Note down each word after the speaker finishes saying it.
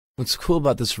What's cool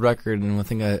about this record, and one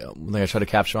thing I try to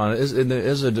capture on it, is there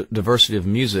is a diversity of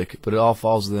music, but it all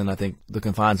falls within, I think, the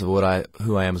confines of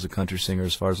who I am as a country singer,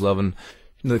 as far as loving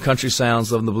the country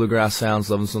sounds, loving the bluegrass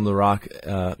sounds, loving some of the rock,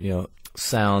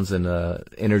 sounds and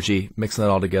energy, mixing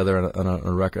that all together on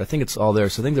a record. I think it's all there.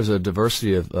 So I think there's a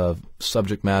diversity of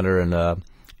subject matter and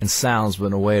sounds, but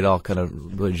in a way it all kind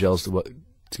of really gels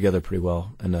together pretty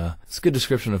well. And it's a good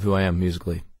description of who I am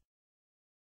musically.